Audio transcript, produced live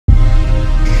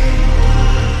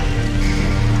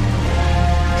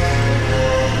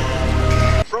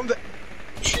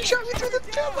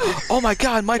Oh my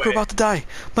god, Mike, we're about to die.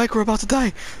 Mike, we're about to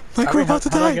die. Mike, we're about to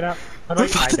How do I die. get up? We're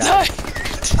about to die.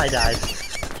 I died.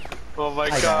 Oh my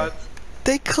I god.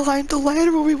 They climbed the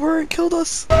ladder where we were and killed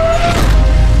us.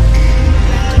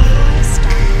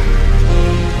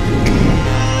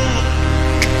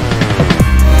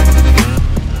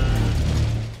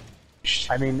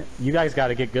 I mean, you guys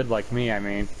gotta get good like me, I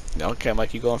mean. Okay,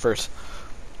 Mike, you going first.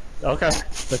 Okay,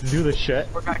 let's do this shit.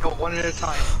 We're gonna go one at a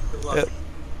time. Good luck. Yep.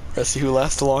 Let's see who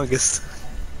lasts the longest.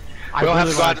 I We'll have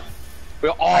really to go want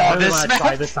out. Oh, to this try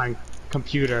map. this on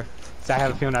computer. So I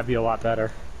have a feeling that'd be a lot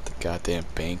better. The goddamn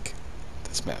bank.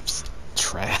 This map's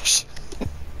trash.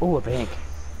 Ooh, a bank.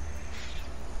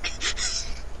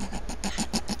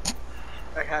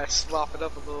 I gotta slop it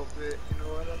up a little bit, you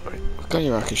know what I mean? What gun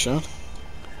you rocking, Shawn?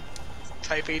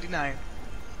 Type 89.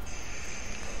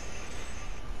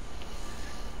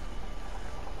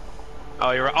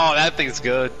 Oh, you're right. Oh, that thing's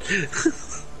good.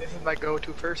 This is my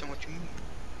go-to person, what you mean?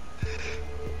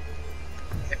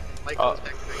 Like goes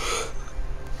back to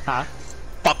Huh?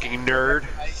 Fucking nerd.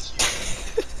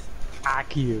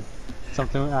 IQ.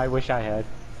 Something I wish I had.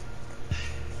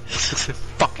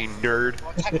 Fucking nerd.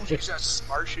 Well, technically she's not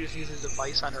smart, she just uses a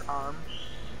device on her arm.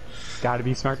 Gotta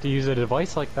be smart to use a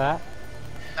device like that.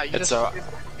 No, you It's just,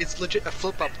 it's legit a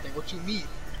flip-up thing, what you mean?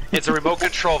 It's a remote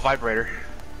control vibrator.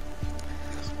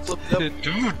 Flip it up.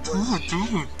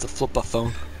 Dude. It's a flip-up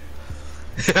phone.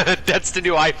 That's the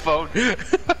new iPhone.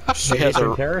 She has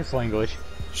in a terrorist language.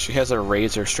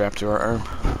 razor strapped to her arm.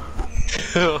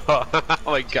 Oh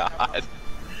my god.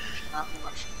 Not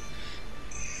much.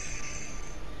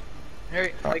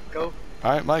 Alright, Mike, go.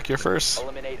 All right, Mike, you're first.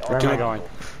 Where am I going? You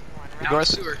Down go the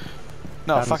sewer.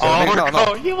 No, Down fuck the it. Oh, No, we're no,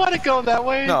 going. You want to go that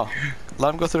way? no.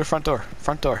 Let him go through the front door.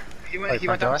 Front door. He Wait, went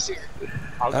front down door? the sewer. Okay,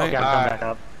 I'm Alright. coming back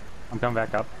up. I'm coming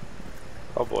back up.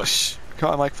 Oh boy. Shh.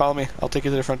 Come on, Mike, follow me. I'll take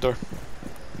you to the front door.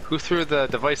 Who threw the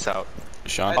device out?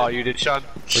 Shawn. Oh, you did, Shawn.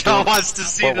 doing- Shawn wants to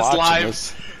see We're this watching live.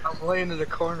 this. I'm laying in the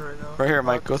corner right now. Right here,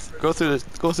 Mike. Go through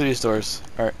these doors.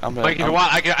 All right, I'm gonna. Mike, if you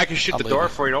want, I can shoot I'm the door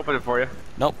leaving. for you and open it for you.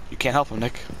 Nope, you can't help him,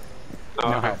 Nick. Oh,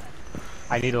 No okay. help.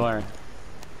 I need to learn.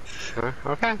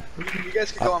 Okay. You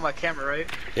guys can go on my camera, right?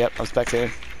 Yep, I'm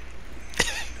spectating.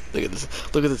 Look at this.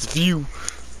 Look at this view.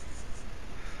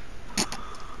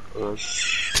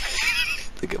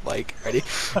 Look at Mike. Ready?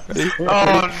 Ready?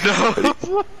 Oh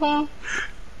no!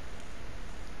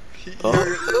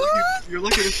 You're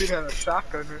looking at me on a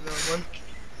shotgun right now, man.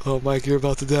 Oh, Mike, you're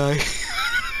about to die.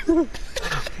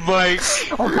 Mike!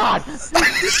 Oh god!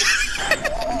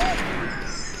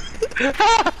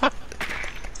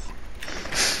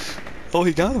 Oh,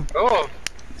 he got him. Oh!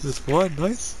 Just one.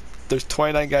 Nice. There's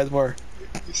 29 guys more.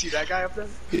 You see that guy up there?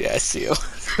 Yeah, I see you.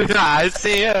 I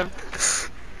see him.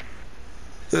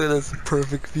 Look at this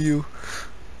perfect view.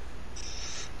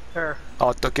 There.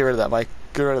 Oh, don't get rid of that, Mike.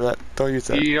 Get rid of that. Don't use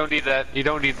that. You don't need that. You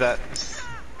don't need that.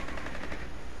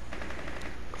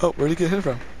 Oh, where'd he get hit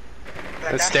from?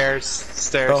 That The guy? stairs.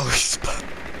 Stairs. Oh, he's...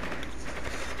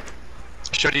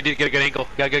 Shawn, you need to get a good angle.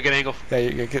 Gotta get a good angle. Yeah,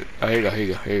 you get. Oh, here you go. Here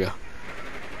you go. Here you go.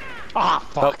 Ah,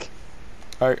 fuck.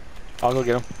 All right, I'll go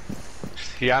get him.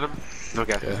 You got him?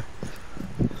 Okay. Yeah.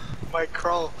 Mike,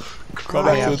 crawl. Go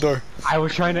back to the door. I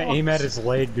was trying to aim at his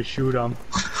leg to shoot him.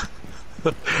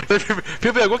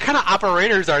 People be like, what kind of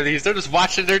operators are these? They're just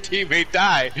watching their teammate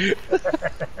die.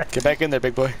 Get back in there,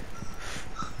 big boy.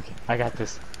 I got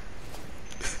this.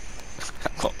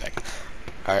 I'm going back.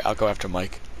 All right, I'll go after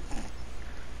Mike.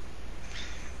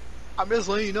 I'm just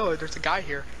letting you know there's a guy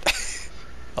here.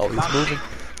 Oh, he's moving.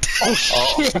 Oh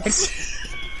shit!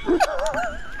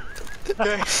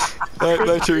 Okay. All right,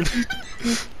 my turn.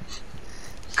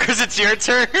 Chris, it's your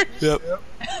turn. Yep.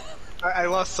 I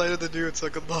lost sight of the dude, so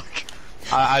good luck.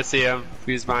 I see him.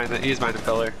 He's behind the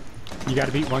pillar. You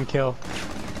gotta beat one kill.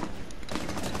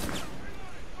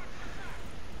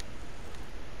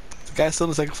 The guy's still on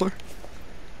the second floor.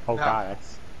 Oh No. god,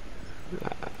 that's...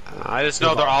 I just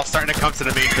know they're all starting to come to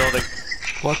the main building.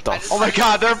 What the? Oh my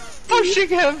god, they're pushing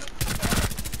him!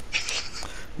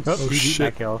 Oh, Oh, he beat shit.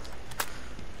 that kill.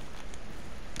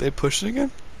 They pushing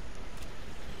again?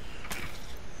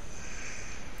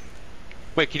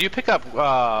 Wait, can you pick up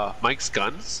Mike's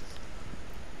guns?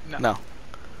 No.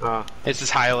 It's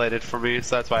just highlighted for me,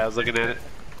 so that's why I was looking at it.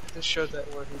 Just showed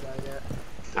that where he died at.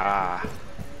 Ah.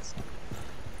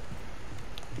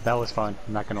 That was fun,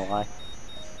 I'm not gonna lie.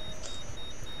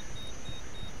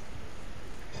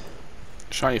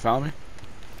 Shawn, you found me?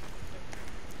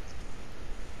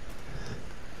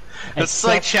 It's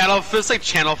like channel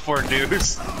 4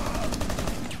 news.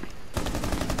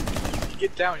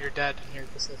 Get down, you're dead. Here,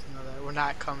 just let you know that. We're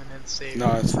not coming in safe.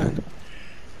 No, it's fine.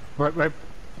 Right.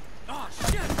 Oh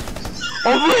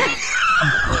my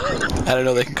I don't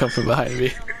know, they can come from behind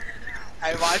me.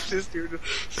 I watched this dude.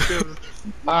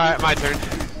 Alright, my turn.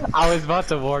 I was about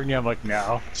to warn you, I'm like,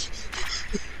 no.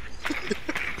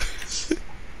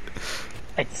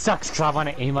 It sucks because I want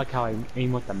to aim like how I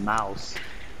aim with the mouse.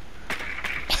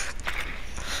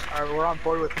 Alright, we're on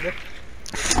board with Nick.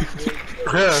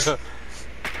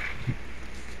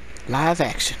 Live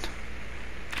action.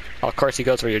 Oh, of course he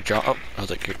goes where you jump. Oh, I was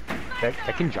like,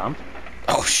 They can jump.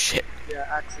 oh shit. Yeah,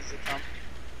 X is a jump.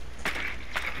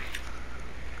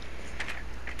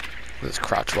 This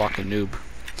crouch walking noob.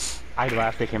 I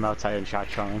laughed they came outside and shot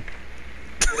Shawn.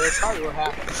 Yeah, that's probably what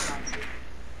happened, honestly.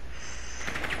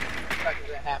 That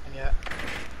didn't happen yet.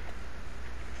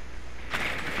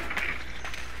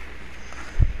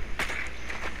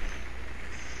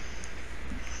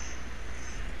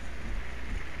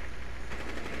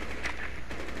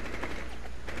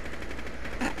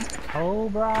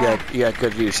 Cobra! Yeah,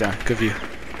 good view, Sean. Good view.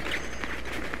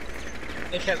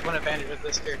 Nick has one advantage with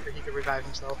this character, he can revive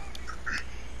himself.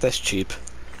 That's cheap.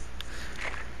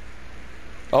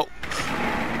 Oh.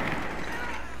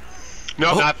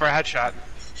 No, Oh. not for a headshot.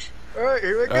 Alright,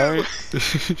 here we go. Alright.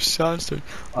 Sean's turn.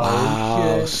 Oh,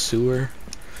 Wow, shit. sewer.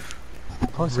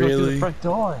 Supposed to go through Really? the front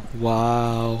door.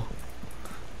 Wow.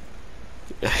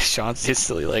 Sean's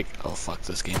instantly like, oh fuck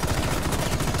this game.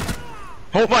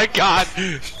 Oh my god!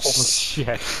 Oh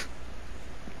shit.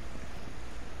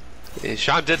 Yeah,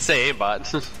 Shawn did say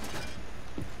aimbot.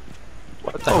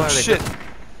 What the hell Oh are they shit. doing?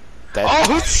 That,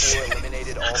 Oh! Four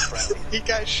eliminated all friendly. He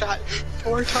got shot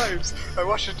 4 times. I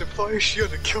watched him deploy a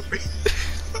shield and kill me.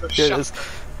 Here it is.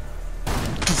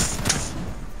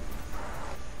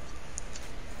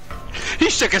 He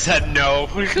shook his head no.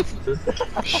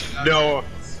 No.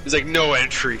 He's like, no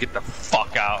entry, get the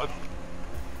fuck out.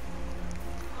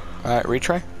 Alright,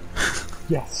 retry.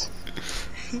 Yes.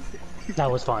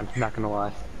 That was fun, not gonna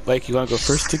lie. Mike, you wanna go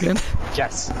first again?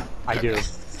 Yes, I do.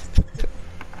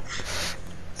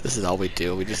 This is all we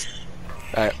do. We just.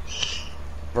 Alright.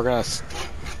 We're gonna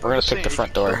pick the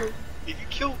front door. If you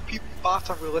kill people, bots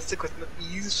are realistic with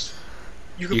ease,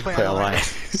 you can You play can play online.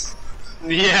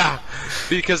 Yeah,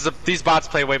 because these bots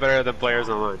play way better than players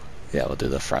online. Yeah, we'll do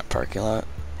the front parking lot.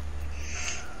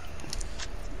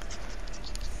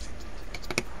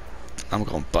 I'm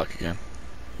going Buck again.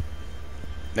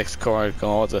 Next card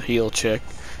going with the heel chick.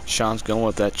 Sean's going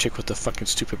with that chick with the fucking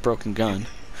stupid broken gun.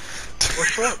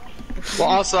 Which one? Well,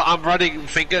 also, I'm running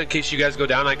Finka in case you guys go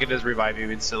down. I can just revive you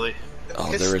instantly.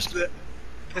 Oh, there is.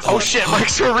 Oh shit,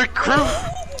 Mike's a recruit!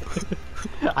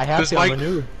 I have Does to Mike-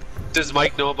 maneuver. Does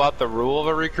Mike know about the rule of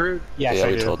a recruit? Yes, Yeah,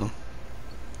 I we do. told him.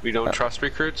 We don't trust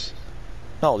recruits?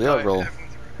 No, the other Oh, rule.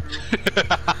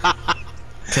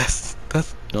 That's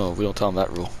no, we don't tell him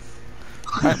that rule.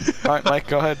 Alright, Mike,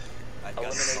 go ahead.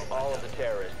 Eliminate all of the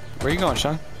terrorists. Where are you going,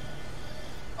 Sean?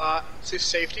 To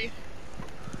safety.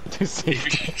 To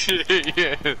safety.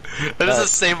 Yeah. That doesn't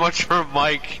say much for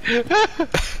Mike.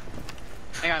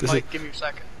 Hang on, This Mike, give me a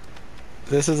second.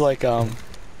 This is like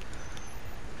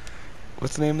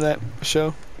what's the name of that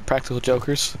show? Practical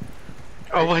Jokers.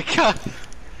 Oh my god.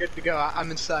 Good to go.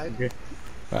 I'm inside. Okay.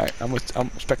 Alright, I'm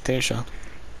spectating Sean.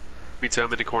 Me too,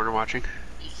 I'm in the corner watching.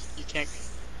 You can't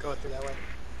go through that way.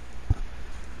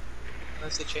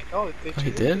 Unless they change. Oh, they Oh, changed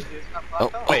he did? It's not Oh,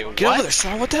 blocked out. wait, get what? over there,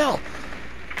 Sean. What the hell?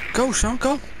 Go, Sean,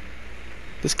 go.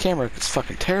 This camera is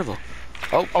fucking terrible.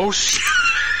 Oh shit.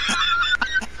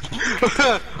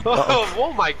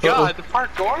 Oh my god, the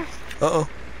park door? Uh-oh.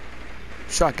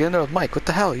 Sean, get in there with Mike. What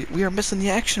the hell? We are missing the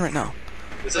action right now.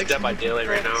 This is Dead by Daylight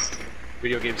right now.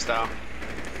 Video game style.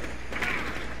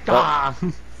 Ah!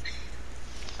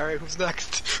 Alright, who's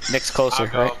next? Nick's closer, I'll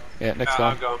go. right? Yeah, Nick's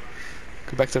I'll going. go.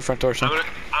 Go back to the front door, Sean.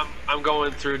 I'm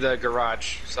going through the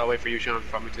garage, so I'll wait for you, Sean,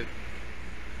 probably to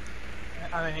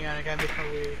Hang on, I gotta make my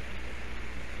way.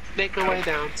 make my way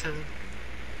downtown.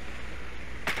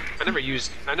 I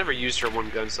never used her one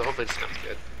gun, so hopefully it sounds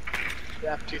good.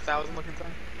 Yeah, 2000 looking thing.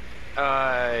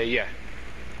 Yeah.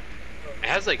 It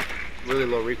has like really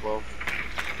low recoil.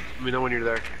 Let me know when you're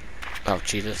there. Oh,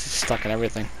 Jesus. It's stuck in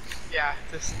everything. Yeah,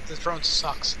 this drone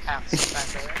sucks.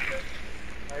 Absolutely.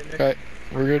 Alright, Nick. Okay,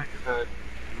 we're good.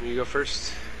 You go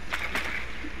first.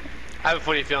 I have a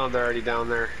funny feeling they're already down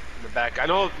there in the back. I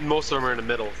know most of them are in the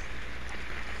middle.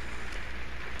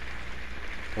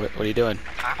 What are you doing?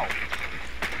 Ow.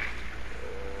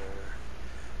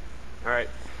 Alright,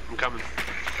 I'm coming.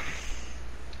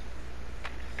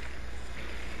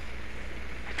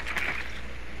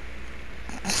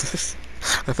 I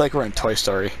feel like we're in Toy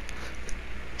Story.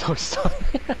 Toy Story.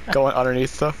 Going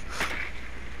underneath stuff.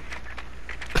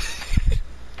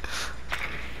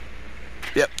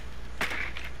 Yep.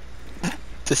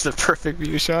 This is a perfect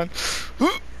view, Sean.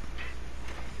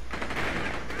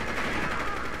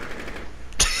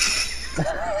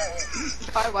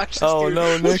 I watched this Oh dude.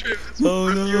 no, Nick. Oh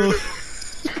no.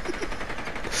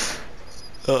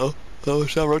 Uh-oh. Oh,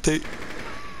 Shawn, rotate.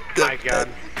 My God.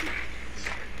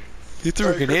 He threw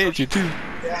a grenade at you too.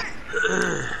 Yeah.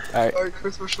 Alright, Alright,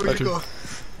 Chris, where should we go?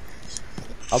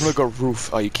 I'm gonna go roof.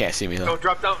 Oh, you can't see me though. Don't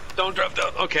drop down. Don't drop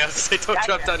down. Okay, I was gonna say don't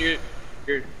drop down.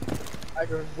 You're I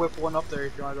can whip one up there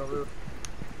if you want to go roof.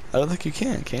 I don't think you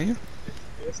can you?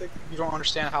 It's like you don't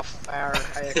understand how far I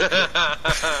actually.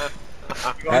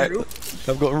 You Alright, going roof?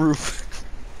 I'm going roof.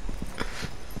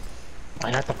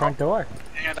 I got the front door.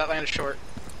 Yeah, that landed short.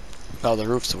 Oh, the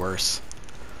roof's worse.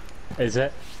 Is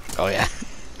it? Oh yeah.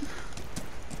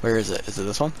 Where is it? Is it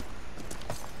this one?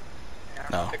 Yeah,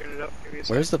 I'm No. picking it up. Give me a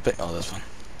Where's the big? Oh, this one.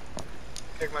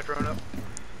 Pick my drone up.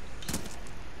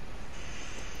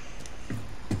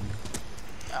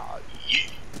 Oh, yeah.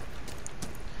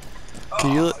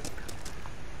 Can you?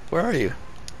 Where are you?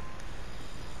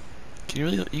 Can you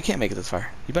really? You can't make it this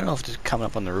far. You better off just coming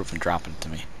up on the roof and dropping it to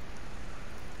me.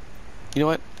 You know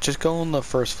what? Just go on the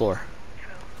first floor.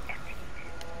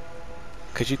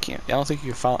 Cause you can't. I don't think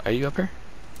you can follow. Are you up here?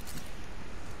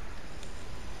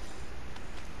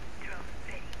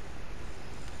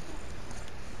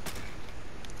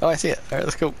 Oh, I see it. All right,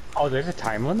 let's go. Oh, there's a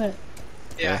time limit?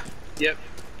 Yeah. Yep.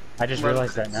 I just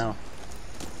realized that now.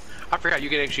 I forgot you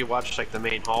can actually watch like the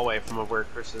main hallway from where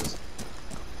Chris is.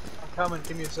 I'm coming.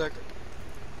 Give me a second.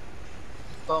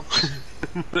 Bump.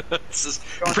 This is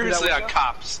Going through previously that on window?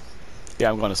 cops.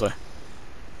 Yeah, I'm going this way.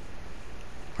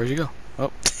 Where'd you go?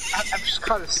 Oh. I'm just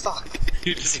kind of stuck.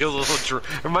 You just hear a little.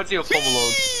 Reminds me of Home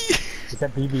Alone. Is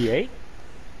that BB-8?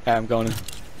 Yeah, I'm going in.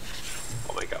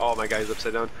 Oh my God! Oh my God! He's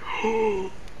upside down.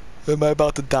 Am I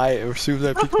about to die as soon as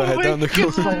I peek my head down the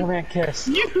corner? Spider-Man kiss.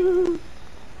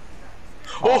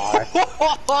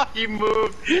 Oh, he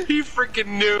moved. He freaking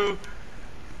knew.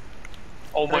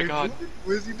 Oh my God!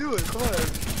 What is he doing? Come on.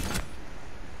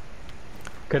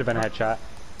 Could have been a headshot.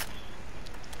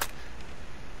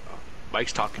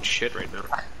 Mike's talking shit right now.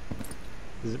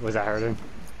 Was that hurting?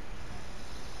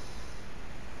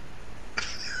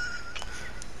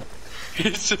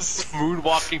 He's just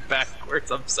moonwalking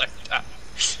backwards upside down.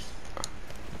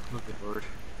 Oh good lord.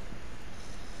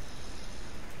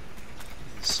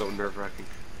 It's so nerve-wracking.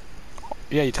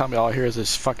 Yeah, you tell me all I hear is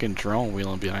this fucking drone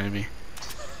wheeling behind me.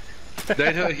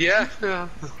 Yeah.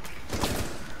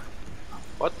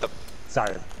 What the?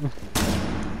 Sorry.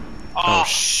 Oh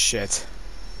shit.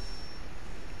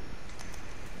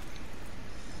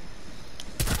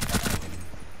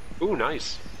 Ooh,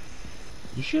 nice.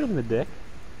 You shoot him in the dick.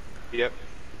 Yep.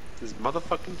 His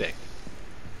motherfucking dick.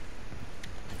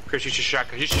 Chris, you should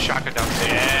shotgun. You should shotgun down.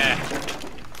 Yeah.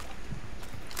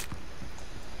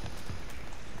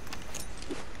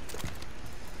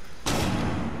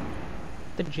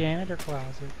 The janitor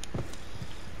closet.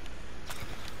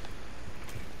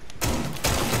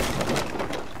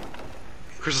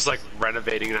 Chris is like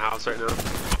renovating the house right now.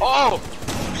 Oh!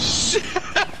 Shit!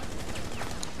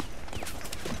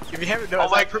 If you haven't noticed,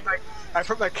 Oh my- I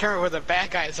put my camera where the bad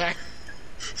guys are.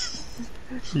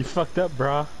 You fucked up,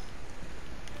 brah.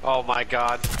 Oh my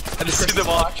God! I just see them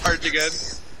all charge again.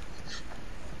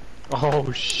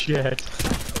 Oh shit.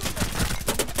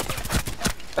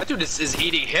 That dude is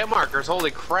eating hit markers. Holy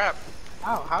crap!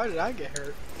 Wow, how did I get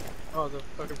hurt? Oh, the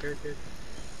fucking barricade.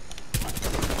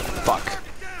 Fuck.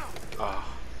 Oh.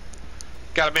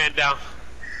 Got a man down.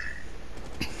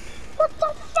 What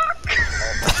the fuck?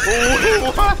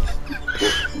 What?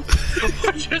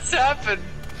 What just happened?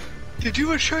 Did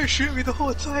you try to shoot me the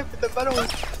whole time, but the metal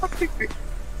was fucking me?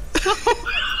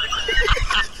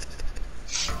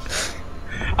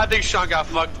 I think Shawn got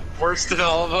fucked worse than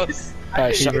all of us.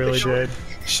 Alright, He Shawn, really did.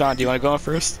 Shawn, do you want to go in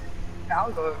first?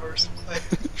 I'll go first.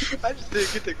 I just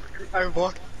didn't get the. I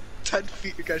walked 10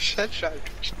 feet and got shot.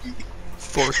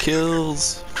 4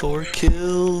 kills. 4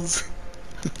 kills.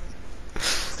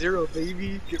 0,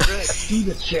 baby. Get ready. See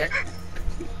the check.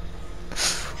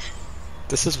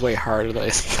 This is way harder than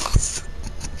anything else.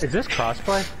 Is this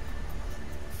crossplay?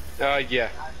 Yeah.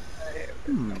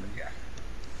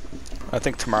 I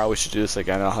think tomorrow we should do this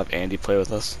again. I'll have Andy play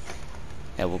with us.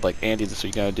 And we'll be like, Andy, this is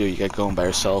what you gotta do. You gotta go in by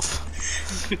yourself.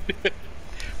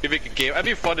 We make a game. That'd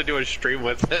be fun to do a stream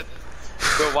with it.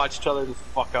 Go watch each other just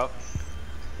fuck up.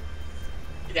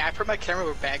 Yeah, I put my camera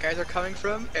where bad guys are coming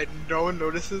from, and no one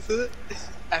notices it.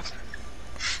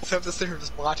 So I'm just sitting here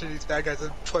just watching these bad guys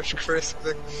and push Chris.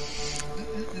 Like,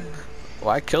 Well,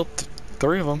 I killed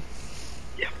 3 of them.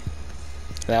 Yeah.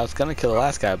 And I was gonna kill the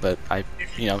last guy, but I,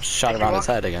 shot around his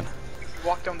head again. If you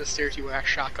walk down the stairs, you got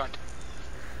shotgunned.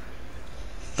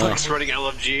 Mike's running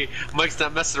LMG. Mike's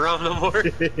not messing around no more.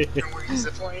 And where you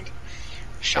ziplined,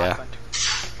 shotgunned.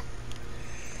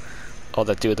 Oh,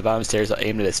 that dude at the bottom of the stairs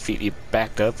aimed at his feet. He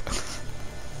backed up.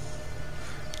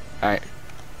 Alright.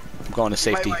 I'm going to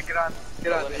safety. Might get on.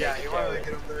 Get on. Yeah, you want to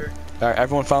get up there. Alright,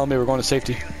 everyone follow me. We're going to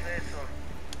safety.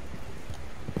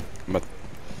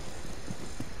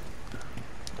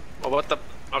 Well, what the?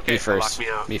 Okay, Me first. lock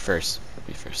me out. Me first.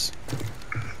 Me first.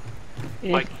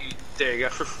 Mike, there you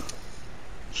go.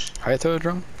 Alright, throw a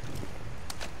drone.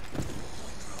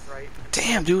 Right.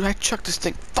 Damn, dude, I chucked this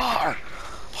thing far.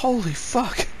 Holy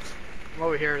fuck. I'm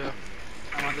over here though.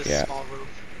 I'm on this Yeah. small roof.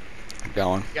 I'm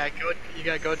going. You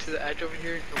gotta go to the edge over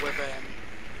here and whip at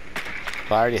me.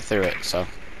 Well, I already threw it, so.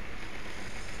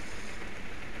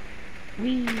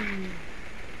 Whee!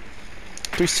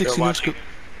 360 no scoop.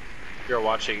 You're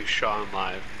watching Shawn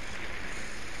live.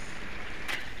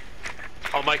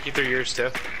 Oh, Mike, you threw yours too.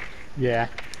 Yeah.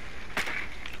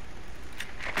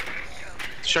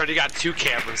 Shawn, you got 2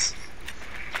 cameras.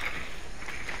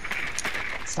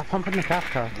 Stop pumping the cop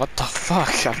car. What the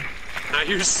fuck? Now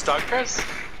you're stuck, Chris?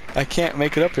 I can't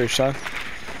make it up here, Sean.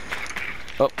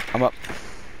 Oh, I'm up.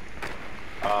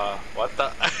 What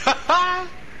the? I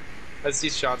see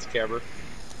Shawn's camera.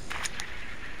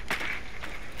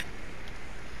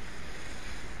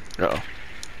 Uh-oh.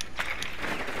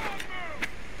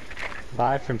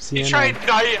 Live from CNN. He tried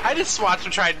knife. I just watched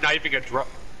him try knifing a drone.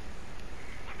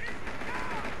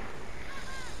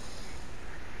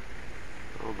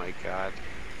 Oh my god.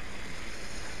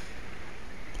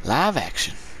 Live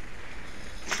action.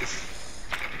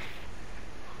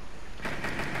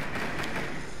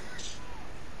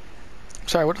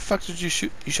 Sorry, what the fuck did you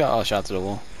shoot? You shot all shots to the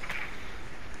wall.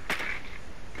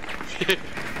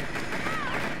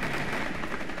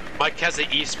 Mike has the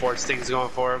esports things going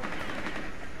for him.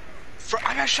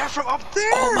 I got shot from up there!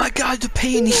 Oh my god, the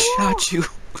pain he shot you.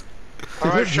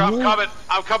 Alright, Shawn, I'm coming.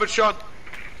 I'm coming, Shawn.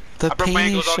 The I broke my pain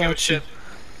he ankle, don't give a shot you. shit.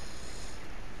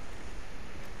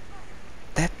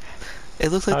 That, it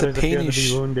looks like How the does it feel painting to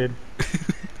be wounded?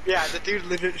 Yeah, the dude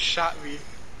literally shot me.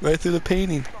 right through the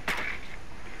painting.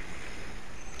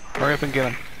 Hurry up and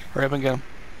get him. Hurry up and get him.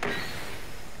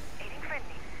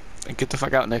 And get the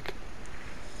fuck out, Nick.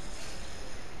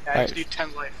 Yeah, I just need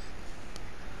 10 life.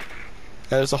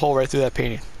 Yeah, there's a hole right through that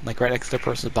painting, like right next to the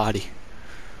person's body.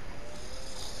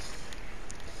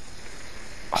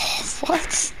 Oh,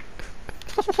 what?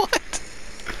 What?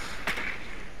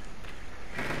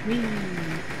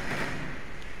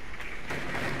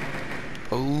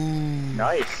 Oh.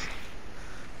 Nice.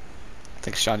 I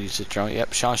think Shawn used his drone.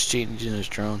 Yep, Shawn's cheating using his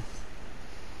drone.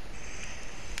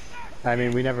 I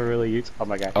mean, we never really used. Oh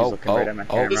my god, he's Oh, looking right at my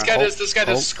camera. This guy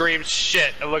Oh. just screams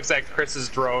shit. It looks like Chris's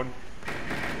drone.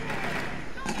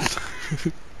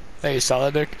 Hey, you saw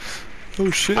that, Nick?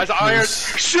 Oh shit. I heard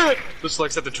shit. Just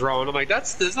looks at the drone. I'm like,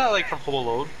 isn't that like from Home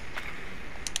Alone?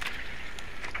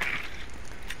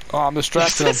 Oh, I'm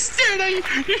distracting him.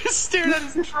 You just stared at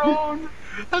his drone.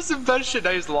 That's the best shit.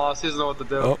 Now he's lost. He doesn't know what to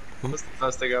do. Oh. That's the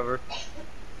best thing ever.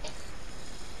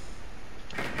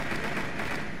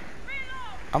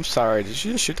 I'm sorry, did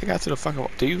you just shoot the guy through the fucking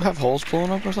wall? Do you have holes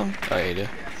blowing up or something? Oh, yeah, you do.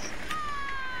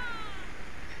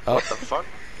 Oh. What the fuck?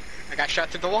 I got shot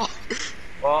through the wall.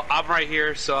 Well, I'm right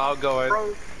here, so I'll go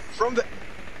in. From the...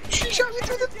 She shot me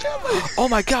through the pillar! Oh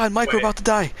my god, Mike, we're Wait. about to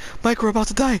die! Mike, we're about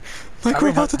to die! Mike, we're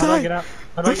about to How do I die! get out?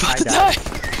 How do We're I- about I to died.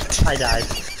 die! I died.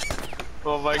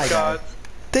 Oh my I god.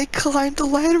 They climbed the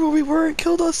ladder where we were and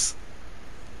killed us!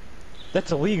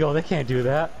 That's illegal. They can't do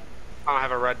that. I don't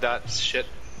have a red dot. Shit.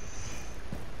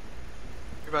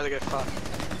 You're about to get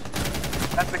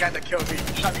fucked. That's the guy that killed me.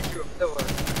 He shot me through a pillar.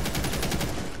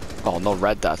 Oh, no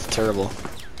red dots, terrible.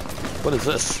 What is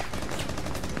this?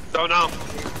 Don't know.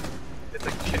 It's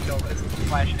like Kindle. It's a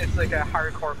flash. It's like a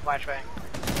hardcore flashbang.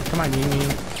 Come on,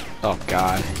 Ying. Oh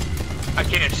god. I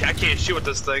can't shoot with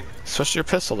this thing. Switch your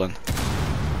pistol then.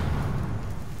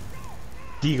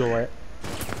 Deagle it.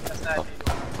 That's not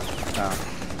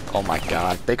Oh my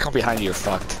god. They come behind you, you're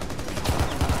fucked.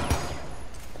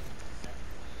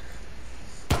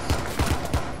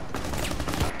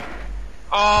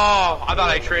 Oh, I thought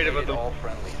I traded with them. All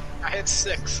friendly. I hit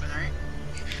 6, alright?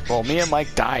 Well, me and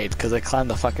Mike died because they climbed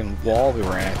the fucking wall we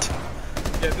were at.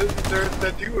 Yeah,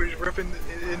 the dude was ripping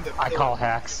in the I pillar. call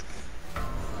hacks.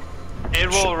 In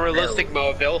realistic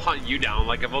mode, they'll hunt you down.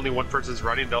 Like if only one person's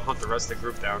running, they'll hunt the rest of the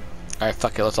group down. Alright,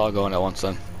 fuck it, let's all go in at once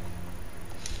then.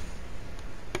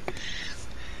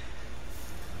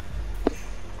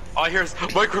 All I hear is,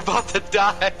 Mike, we're about to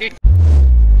die.